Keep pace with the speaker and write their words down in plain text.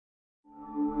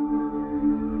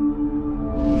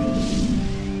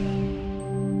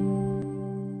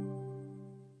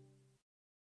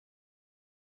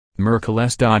Merkel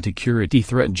s.ecurity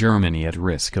threat Germany at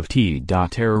risk of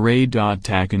t.error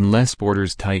a.ttack unless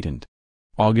borders tightened.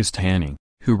 August Hanning,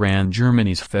 who ran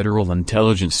Germany's Federal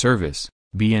Intelligence Service,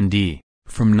 BND,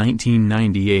 from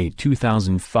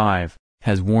 1998-2005,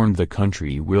 has warned the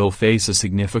country will face a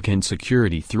significant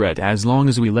security threat as long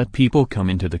as we let people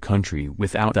come into the country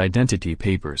without identity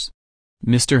papers.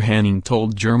 Mr. Hanning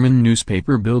told German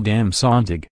newspaper Bild am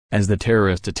Sonntag, as the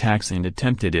terrorist attacks and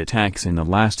attempted attacks in the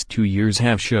last 2 years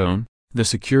have shown, the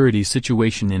security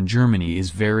situation in Germany is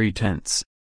very tense.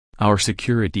 Our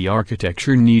security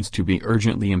architecture needs to be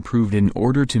urgently improved in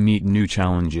order to meet new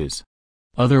challenges.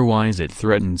 Otherwise it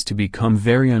threatens to become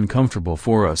very uncomfortable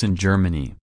for us in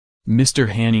Germany. Mr.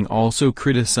 Hanning also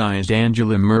criticized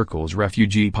Angela Merkel's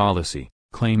refugee policy,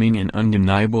 claiming an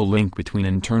undeniable link between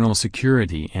internal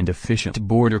security and efficient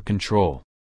border control.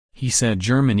 He said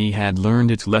Germany had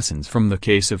learned its lessons from the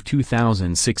case of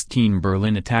 2016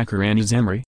 Berlin attacker Angela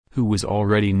Merkel, who was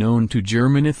already known to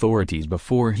German authorities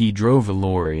before he drove a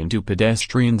lorry into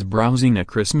pedestrians browsing a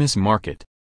Christmas market.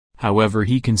 However,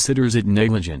 he considers it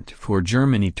negligent for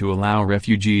Germany to allow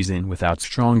refugees in without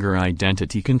stronger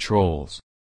identity controls.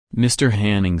 Mr.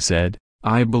 Hanning said,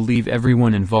 "I believe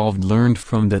everyone involved learned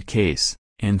from that case,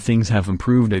 and things have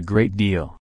improved a great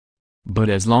deal. But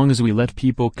as long as we let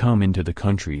people come into the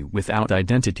country without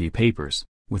identity papers,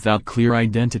 without clear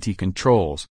identity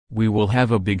controls, we will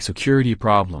have a big security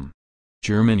problem."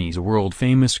 Germany's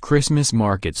world-famous Christmas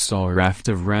markets saw a raft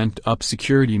of ramped-up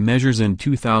security measures in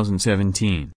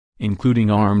 2017,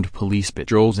 including armed police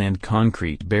patrols and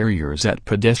concrete barriers at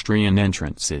pedestrian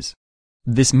entrances.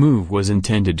 This move was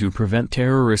intended to prevent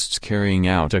terrorists carrying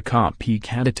out a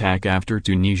copycat attack after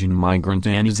Tunisian migrant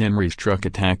Angela Merkel's truck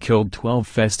attack killed 12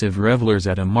 festive revelers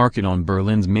at a market on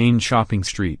Berlin's main shopping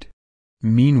street.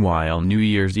 Meanwhile, New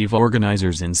Year's Eve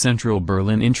organizers in central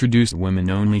Berlin introduced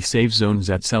women-only safe zones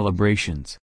at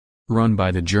celebrations. Run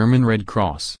by the German Red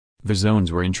Cross, the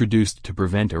zones were introduced to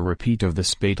prevent a repeat of the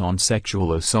spate on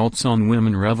sexual assaults on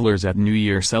women revelers at New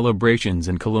Year celebrations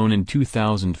in Cologne in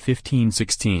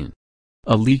 2015-16.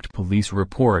 A leaked police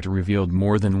report revealed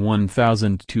more than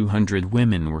 1,200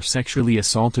 women were sexually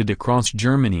assaulted across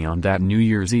Germany on that New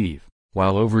Year's Eve,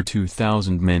 while over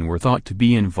 2,000 men were thought to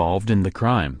be involved in the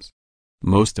crimes.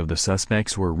 Most of the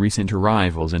suspects were recent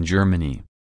arrivals in Germany.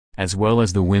 As well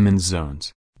as the women's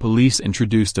zones, police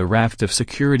introduced a raft of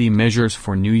security measures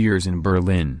for New Year's in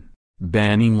Berlin,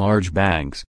 banning large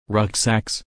bags,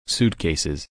 rucksacks,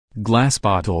 suitcases, glass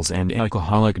bottles and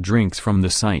alcoholic drinks from the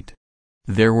site.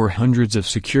 There were hundreds of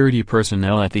security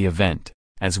personnel at the event,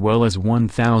 as well as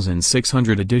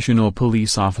 1,600 additional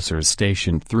police officers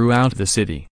stationed throughout the city.